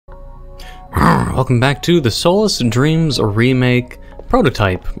Welcome back to the Solace Dreams Remake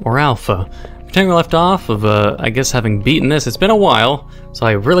prototype, or alpha. Pretending we left off of, I guess having beaten this, it's been a while, so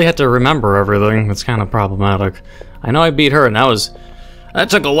I really had to remember everything. It's kind of problematic. I know I beat her, and that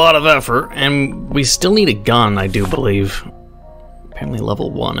took a lot of effort, and we still need a gun, I do believe. Apparently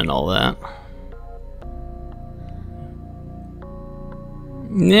level 1 and all that.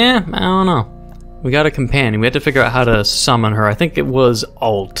 Yeah, I don't know. We got a companion. We had to figure out how to summon her. I think it was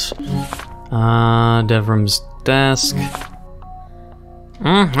Alt. Devrim's desk.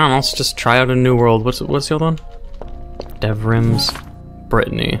 I don't know, let's just try out a new world. What's the other one? Devrim's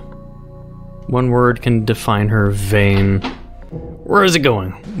Brittany. One word can define her. Vain. Where is it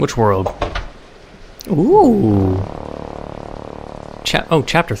going? Which world? Ooh.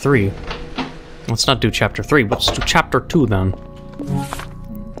 Chapter 3. Let's not do chapter 3, let's do chapter 2 then.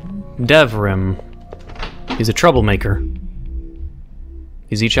 Devrim. He's a troublemaker.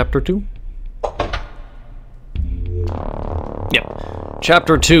 Is he chapter 2? Yep.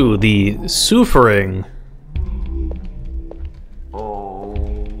 Chapter 2, the suffering.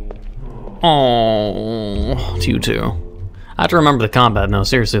 Oh, to you too. I have to remember the combat now,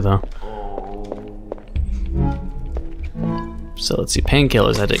 seriously though. So let's see,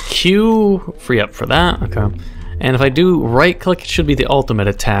 painkillers. I had to Q, free up for that, okay. And if I do right click, it should be the ultimate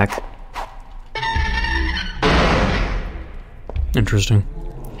attack. Interesting.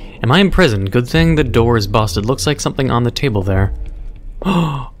 Am I imprisoned? Good thing the door is busted. Looks like something on the table there.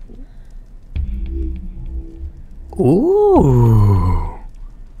 Ooh.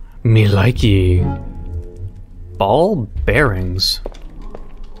 Me likey. Ball bearings.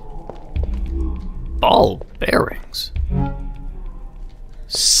 Ball bearings.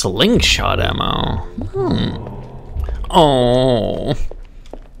 Slingshot ammo. Oh.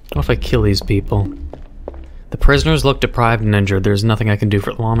 What if I kill these people? The prisoners look deprived and injured. There's nothing I can do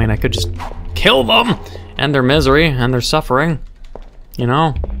for them. I mean, I could just kill them! And their misery, and their suffering. You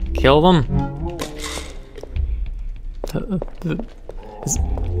know? Kill them.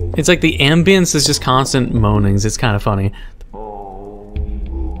 It's like the ambience is just constant moanings. It's kind of funny.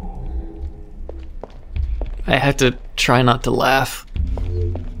 I have to try not to laugh.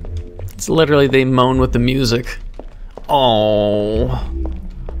 It's literally they moan with the music. Oh.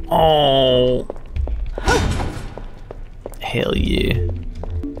 Oh. Hell yeah.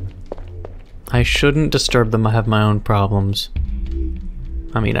 I shouldn't disturb them. I have my own problems.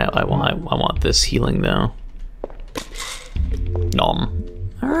 I mean, I want this healing though. Nom.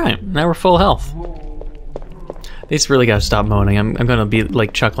 Alright, now we're full health. They just really gotta stop moaning. I'm gonna be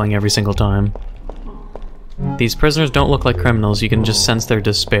like chuckling every single time. These prisoners don't look like criminals. You can just sense their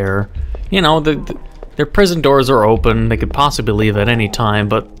despair. You know, their prison doors are open. They could possibly leave at any time,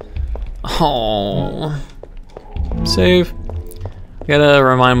 but... Oh. Save. Gotta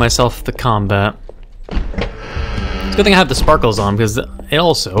remind myself of the combat. It's a good thing I have the sparkles on, because it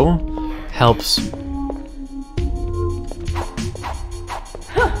also helps.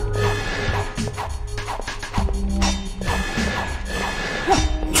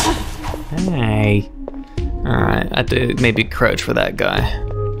 Hey. Alright, I have to maybe crouch for that guy.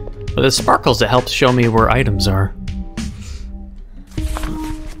 But the sparkles, it helps show me where items are.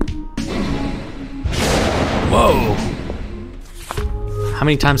 Whoa! How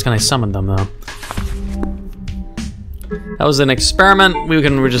many times can I summon them, though? That was an experiment. We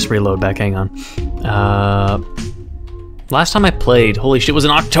can just reload back. Hang on. Last time I played, holy shit, was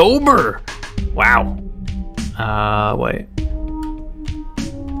in October! Wow. Wait.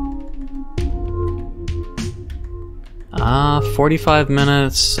 45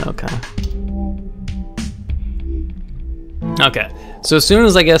 minutes. Okay. Okay. So as soon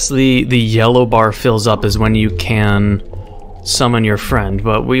as I guess the yellow bar fills up is when you can summon your friend,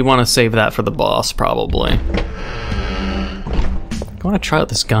 but we want to save that for the boss, probably. I want to try out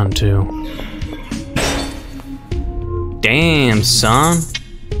this gun, too. Damn, son.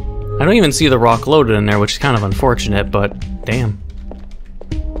 I don't even see the rock loaded in there, which is kind of unfortunate, but damn.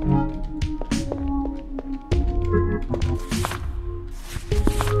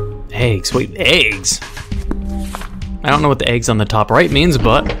 Eggs. Wait, eggs? I don't know what the eggs on the top right means,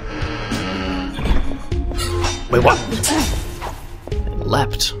 but... Wait, what? It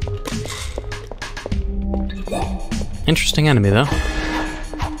leapt. Interesting enemy, though.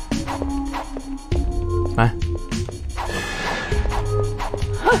 Bye.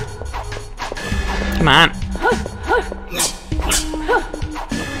 Come on.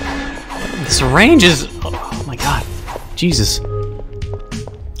 This range is... Oh my god. Jesus.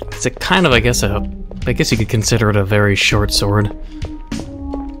 It's a kind of, I guess you could consider it a very short sword.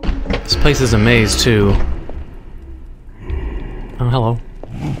 This place is a maze, too. Oh, hello.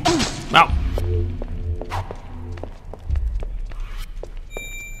 Ow!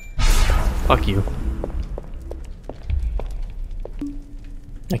 Fuck you.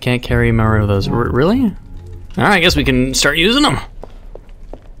 I can't carry more of those. Really? Alright, I guess we can start using them.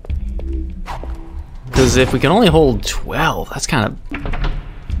 Because if we can only hold 12, that's kind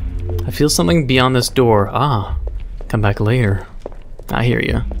of... I feel something beyond this door. Ah, come back later. I hear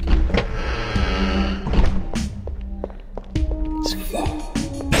you.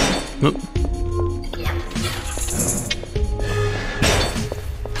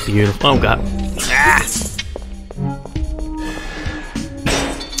 Beautiful. Oh god. Ah!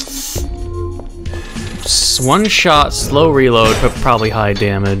 One shot, slow reload, but probably high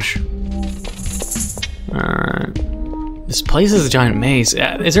damage. Alright. This place is a giant maze.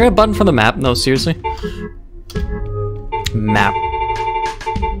 Is there a button for the map? No, seriously? Map.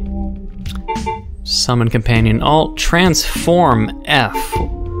 Summon companion. Alt. Transform. F.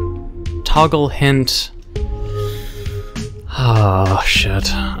 Toggle hint. Oh,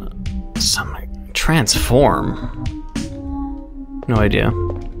 shit. Transform. No idea.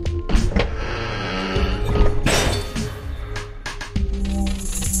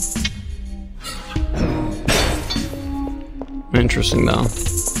 Interesting though.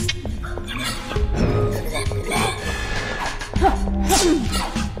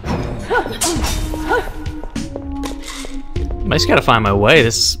 I just gotta find my way.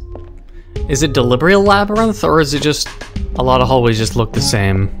 This is it deliberately a labyrinth, or is it just a lot of hallways just look the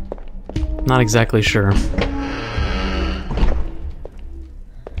same? Not exactly sure.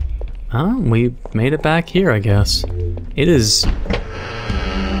 Oh, we made it back here, I guess. It is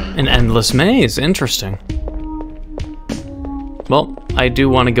an endless maze. Interesting. Well, I do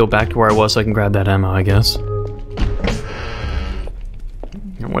want to go back to where I was so I can grab that ammo, I guess.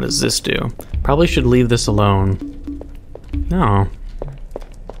 And what does this do? Probably should leave this alone. No.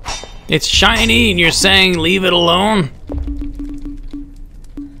 It's shiny and you're saying leave it alone?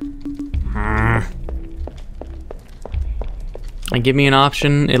 And give me an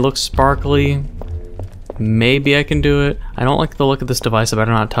option. It looks sparkly. Maybe I can do it. I don't like the look of this device. I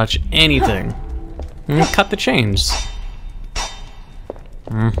better not touch anything. Cut the chains.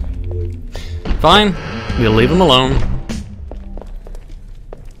 Fine, we'll leave them alone.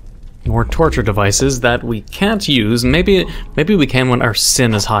 More torture devices that we can't use. Maybe we can when our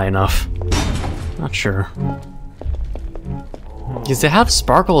sin is high enough. Not sure. Because they have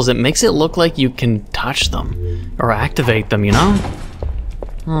sparkles, it makes it look like you can touch them or activate them, you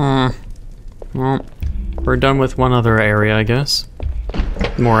know? Well, we're done with one other area, I guess.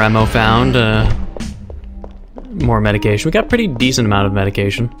 More ammo found. More medication. We got a pretty decent amount of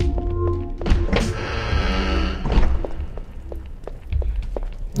medication.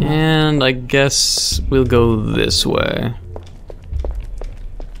 And I guess we'll go this way.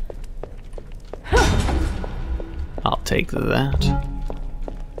 I'll take that.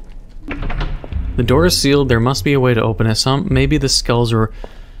 The door is sealed. There must be a way to open it. Maybe the skulls are,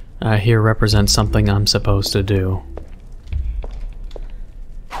 here represent something I'm supposed to do.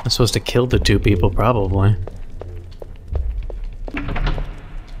 I'm supposed to kill the two people, probably.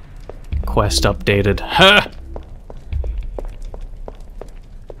 Quest updated. Ha!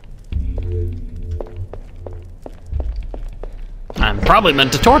 I'm probably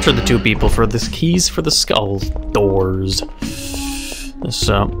meant to torture the two people for this keys for the skull doors.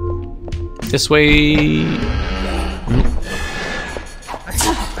 So, this way.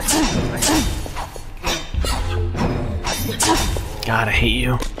 God, I hate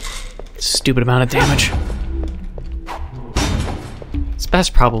you. Stupid amount of damage. It's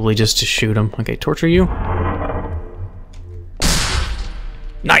best probably just to shoot him. Okay, torture you.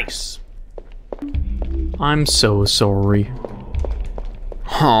 Nice. I'm so sorry.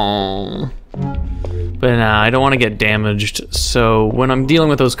 Oh. But I don't want to get damaged, so when I'm dealing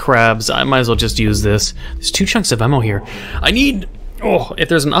with those crabs, I might as well just use this. There's 2 chunks of ammo here. I need... Oh, if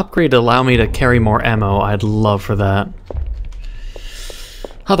there's an upgrade to allow me to carry more ammo, I'd love for that.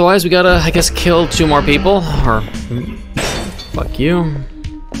 Otherwise, we gotta, I guess, kill 2 more people, or... Fuck you.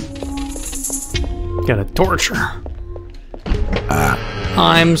 Gotta torture.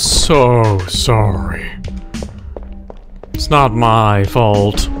 I'm so sorry. It's not my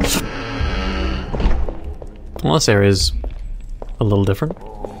fault. Well, this area is a little different.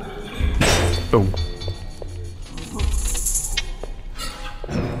 Boom.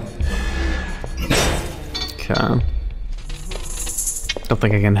 Okay. Don't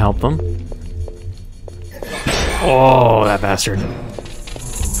think I can help them. Oh, that bastard.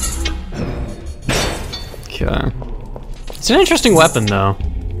 Okay. It's an interesting weapon, though.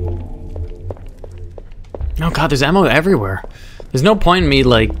 Oh god, there's ammo everywhere. There's no point in me,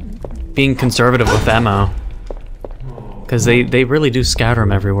 like, being conservative with ammo. Because they really do scatter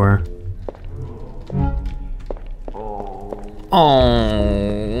them everywhere.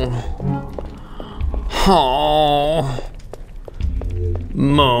 Oh. Oh.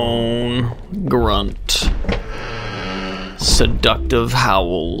 Moan. Grunt. Seductive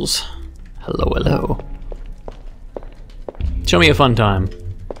howls. Hello, hello. Show me a fun time.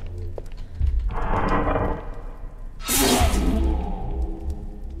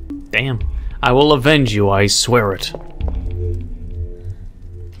 Damn. I will avenge you, I swear it.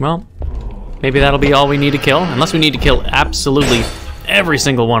 Well, maybe that'll be all we need to kill, unless we need to kill absolutely every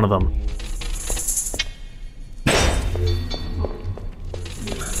single one of them.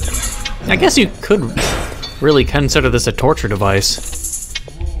 I guess you could really consider this a torture device.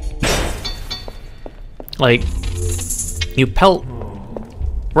 Like, you pelt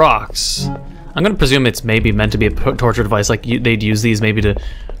rocks. I'm gonna presume it's maybe meant to be a torture device, like they'd use these maybe to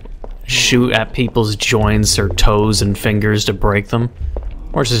shoot at people's joints or toes and fingers to break them,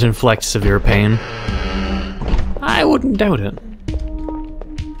 or just inflict severe pain. I wouldn't doubt it.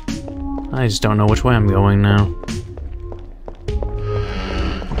 I just don't know which way I'm going now.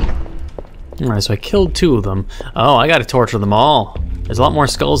 Alright, so I killed 2 of them. Oh, I gotta torture them all. There's a lot more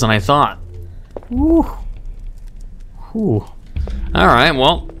skulls than I thought. Woo. Whew. Alright,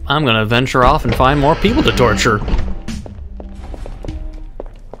 well, I'm gonna venture off and find more people to torture.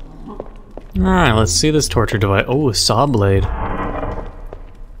 Alright, let's see this torture device. Oh, a saw blade.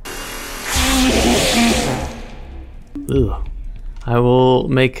 Ugh. I will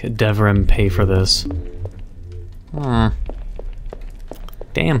make Devrim pay for this.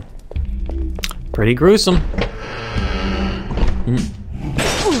 Damn. Pretty gruesome.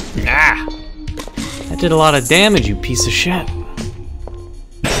 Ah! That did a lot of damage, you piece of shit.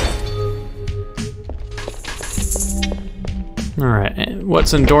 Alright,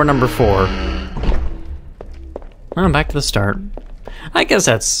 what's in door number 4? Oh, back to the start. I guess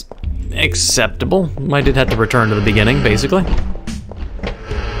that's acceptable. I did have to return to the beginning, basically.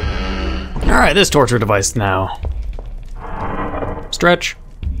 Alright, this torture device now. Stretch.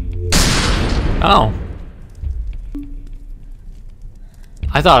 Oh.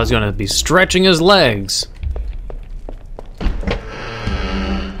 I thought I was gonna be stretching his legs.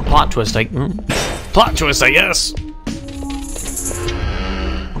 Plot twist, plot twist, I guess.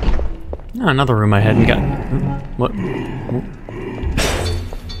 Oh, another room I hadn't gotten. What?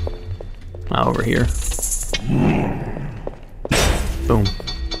 Oh, over here. Boom.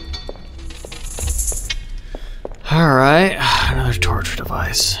 Alright, another torture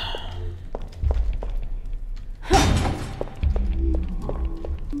device.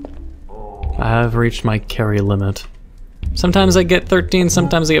 I've reached my carry limit. Sometimes I get 13,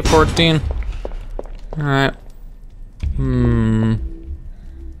 sometimes I get 14. Alright.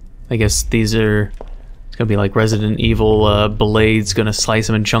 I guess these are... It's gonna be like Resident Evil blades, gonna slice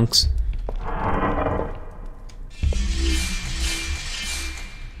them in chunks.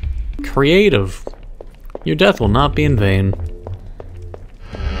 Creative. Your death will not be in vain.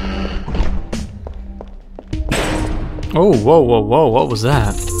 Oh, whoa, whoa, whoa, what was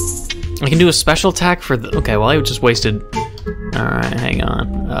that? I can do a special attack for the... Okay, well I just wasted... Alright, hang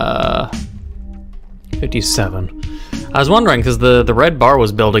on. 57. I was wondering, because the red bar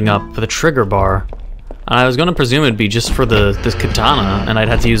was building up for the trigger bar. And I was going to presume it'd be just for this katana, and I'd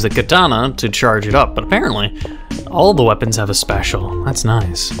have to use the katana to charge it up. But apparently, all the weapons have a special. That's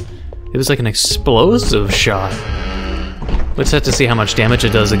nice. It was like an explosive shot. Let's have to see how much damage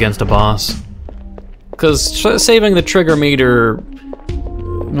it does against a boss. Because saving the trigger meter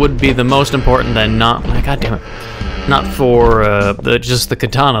would be the most important then, not... God damn it. Not for just the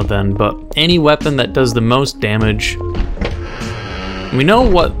katana then, but any weapon that does the most damage. We know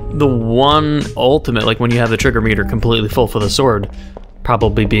what the one ultimate, like when you have the trigger meter completely full for the sword,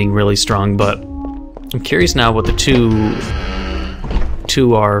 probably being really strong, but I'm curious now what the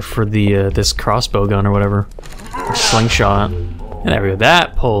two are for the this crossbow gun or whatever. Or slingshot. And there we go,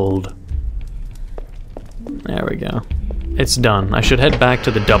 that pulled. There we go. It's done. I should head back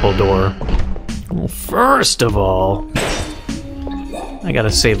to the double door. Well, first of all, I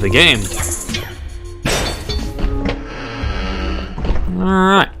gotta save the game.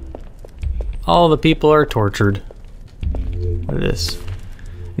 Alright. All the people are tortured. What is this?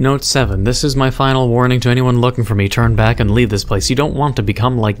 Note 7. This is my final warning to anyone looking for me. Turn back and leave this place. You don't want to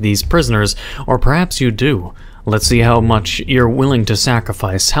become like these prisoners, or perhaps you do. Let's see how much you're willing to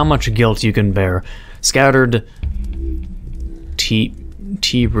sacrifice, how much guilt you can bear. Scattered...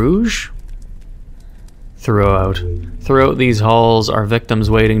 Tea Rouge? Throughout these halls are victims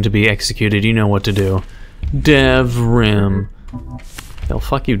waiting to be executed. You know what to do. Devrim. Hell,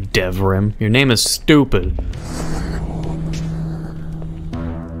 fuck you, Devrim. Your name is stupid.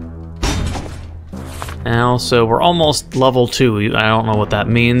 And also, we're almost level 2. I don't know what that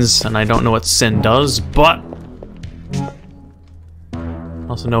means, and I don't know what sin does, but...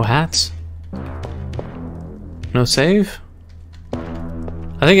 Also, no hats? No save?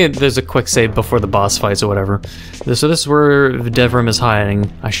 I think there's a quick save before the boss fights or whatever. So this is where Devrim is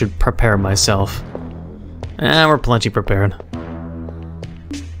hiding. I should prepare myself. We're plenty prepared.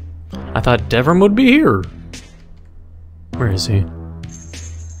 I thought Devrim would be here. Where is he?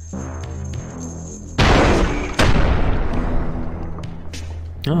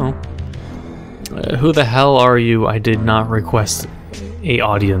 Oh. Who the hell are you? I did not request a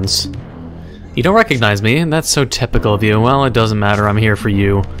audience. You don't recognize me, and that's so typical of you. Well, it doesn't matter, I'm here for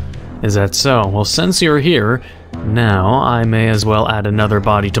you. Is that so? Well, since you're here, now I may as well add another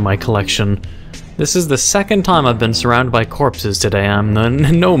body to my collection. This is the second time I've been surrounded by corpses today. I'm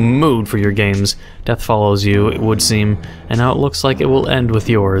in no mood for your games. Death follows you, it would seem, and now it looks like it will end with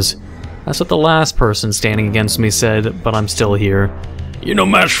yours. That's what the last person standing against me said, but I'm still here. You're no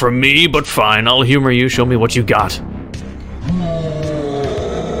match for me, but fine, I'll humor you, show me what you got.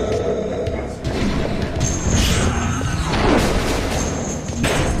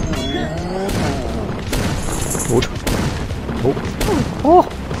 Oh.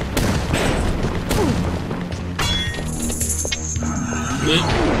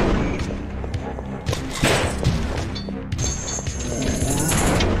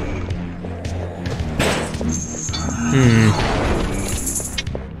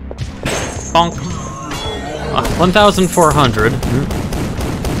 Bonk. 1,400.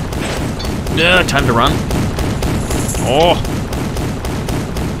 Yeah, time to run. Oh.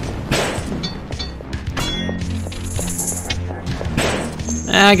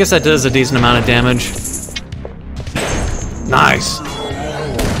 I guess that does a decent amount of damage. Nice.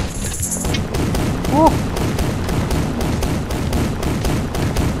 Oh.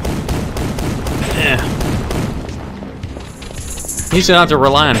 Yeah. You should have to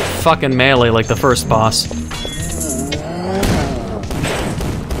rely on fucking melee like the first boss.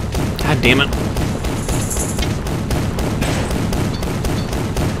 God damn it.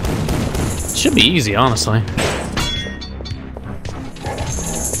 Should be easy, honestly.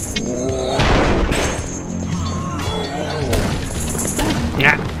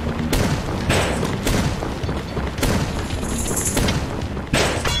 Yeah.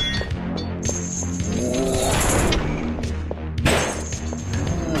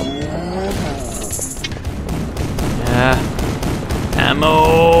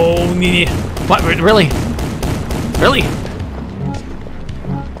 Ammo. What? Really? Really?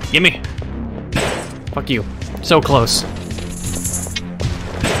 Gimme. Fuck you. So close.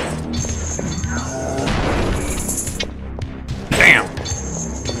 Damn.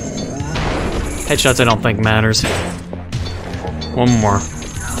 Headshots I don't think matters. One more.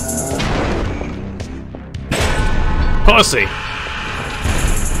 Pussy.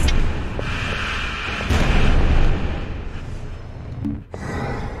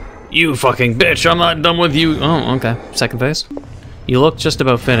 You fucking bitch, I'm not done with you. Oh, okay. Second phase. You look just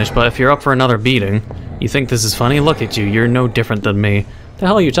about finished, but if you're up for another beating, you think this is funny? Look at you, you're no different than me. The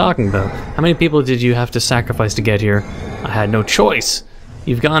hell are you talking about? How many people did you have to sacrifice to get here? I had no choice.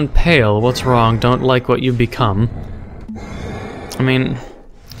 You've gone pale. What's wrong? Don't like what you've become. I mean...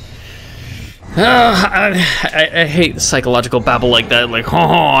 I hate psychological babble like that. Like, oh,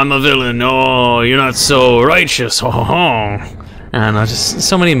 I'm a villain. Oh, you're not so righteous. Oh. I don't know, just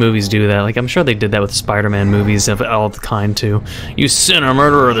so many movies do that. Like, I'm sure they did that with Spider-Man movies of all the kind, too. You sinner,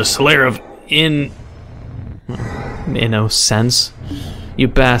 murderer, the slayer of innocence. You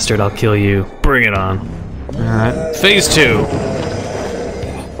bastard, I'll kill you. Bring it on. Alright, phase 2.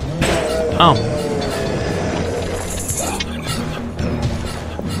 Oh.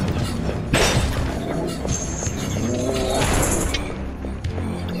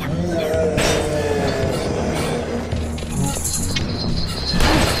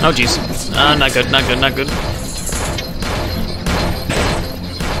 Oh jeez. Not good, not good, not good.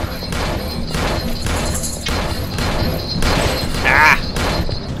 Ah!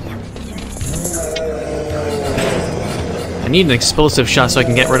 I need an explosive shot so I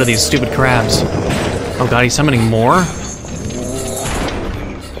can get rid of these stupid crabs. Oh god, he's summoning more?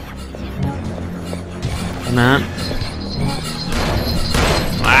 Come on.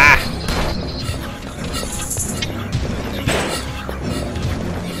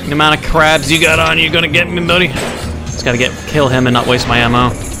 The amount of crabs you got on you gonna get me, buddy? Just gotta kill him and not waste my ammo.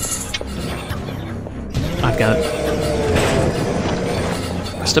 I've got it.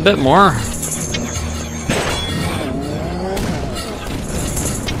 Just a bit more.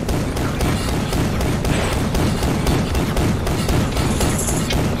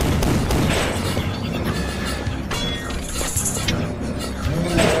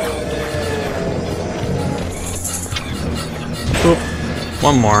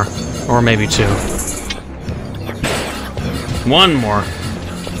 One more. Or maybe two. One more.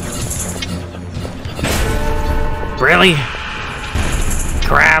 Really?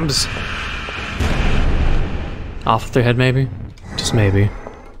 Crabs? Off with their head, maybe? Just maybe.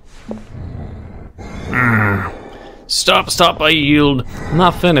 Stop, I yield. I'm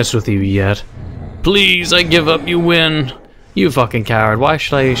not finished with you yet. Please, I give up, you win. You fucking coward, why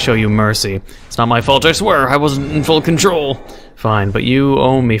should I show you mercy? It's not my fault, I swear, I wasn't in full control. Fine, but you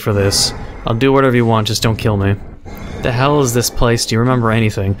owe me for this. I'll do whatever you want, just don't kill me. The hell is this place? Do you remember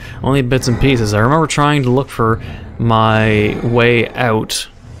anything? Only bits and pieces. I remember trying to look for my way out,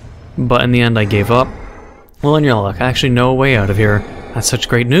 but in the end I gave up. Well, in your luck, I actually know a way out of here. That's such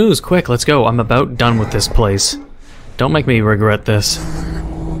great news. Quick, let's go. I'm about done with this place. Don't make me regret this.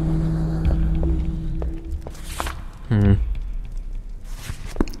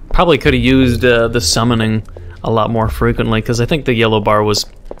 Probably could have used the summoning a lot more frequently, because I think the yellow bar was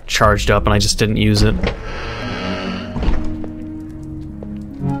charged up and I just didn't use it.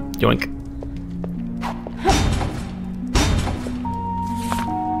 Yoink.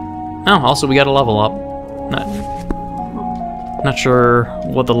 Oh, also we got a level up. Not sure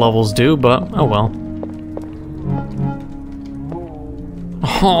what the levels do, but oh well.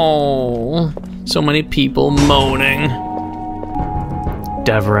 Oh, so many people moaning.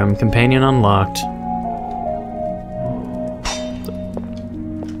 Devrim, companion unlocked.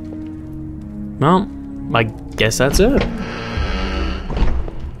 Well, I guess that's it.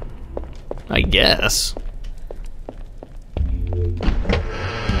 I guess.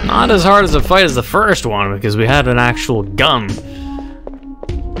 Not as hard as a fight as the first one, because we had an actual gun.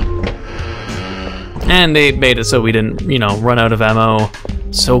 And they made it so we didn't, you know, run out of ammo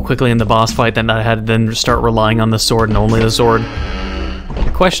so quickly in the boss fight that I had to then start relying on the sword and only the sword.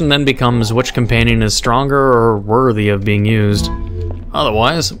 The question then becomes which companion is stronger or worthy of being used.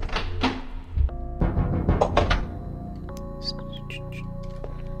 Otherwise...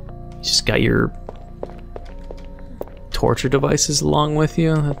 you just got your torture devices along with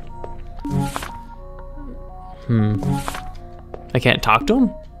you? I can't talk to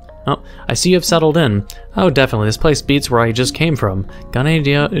him? Oh, I see you've settled in. Oh, definitely. This place beats where I just came from. Got any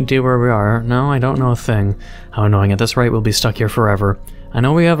idea where we are? No, I don't know a thing. How annoying. At this rate, we'll be stuck here forever. I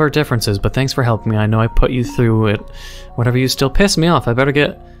know we have our differences, but thanks for helping me. I know I put you through it. Whatever, you still piss me off. I better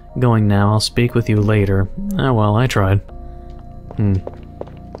get going now. I'll speak with you later. Oh, well, I tried.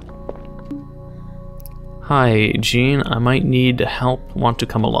 Hi, Jean. I might need help. Want to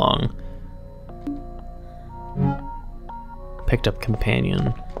come along. Picked up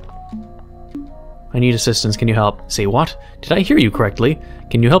companion. I need assistance. Can you help? Say what? Did I hear you correctly?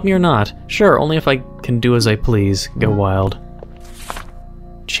 Can you help me or not? Sure, only if I can do as I please. Go wild.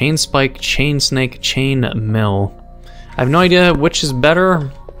 Chain spike, chain snake, chain mill. I have no idea which is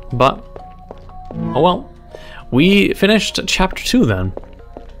better, but oh well. We finished chapter 2 then.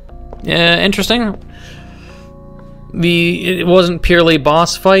 Interesting. It wasn't purely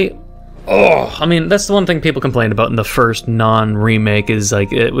boss fight. Oh, I mean, that's the one thing people complained about in the first non-remake is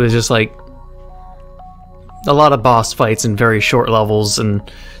like it was just like a lot of boss fights in very short levels, and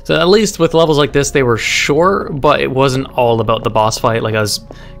so at least with levels like this they were short, but it wasn't all about the boss fight. Like I was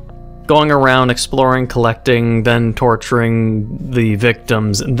going around exploring, collecting, then torturing the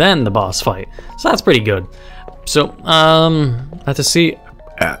victims, and then the boss fight. So that's pretty good. So I have to see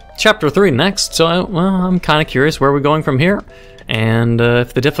chapter 3 next, so well, I'm kind of curious where we're going from here, and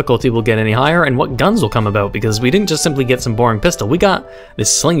if the difficulty will get any higher, and what guns will come about, because we didn't just simply get some boring pistol, we got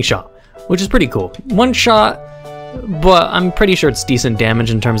this slingshot, which is pretty cool. One shot, but I'm pretty sure it's decent damage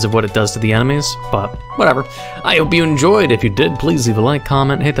in terms of what it does to the enemies, but whatever. I hope you enjoyed. If you did, please leave a like,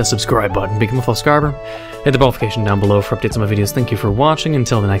 comment, hit that subscribe button, become a full subscriber, hit the notification down below for updates on my videos. Thank you for watching,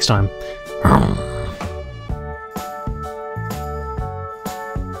 until the next time.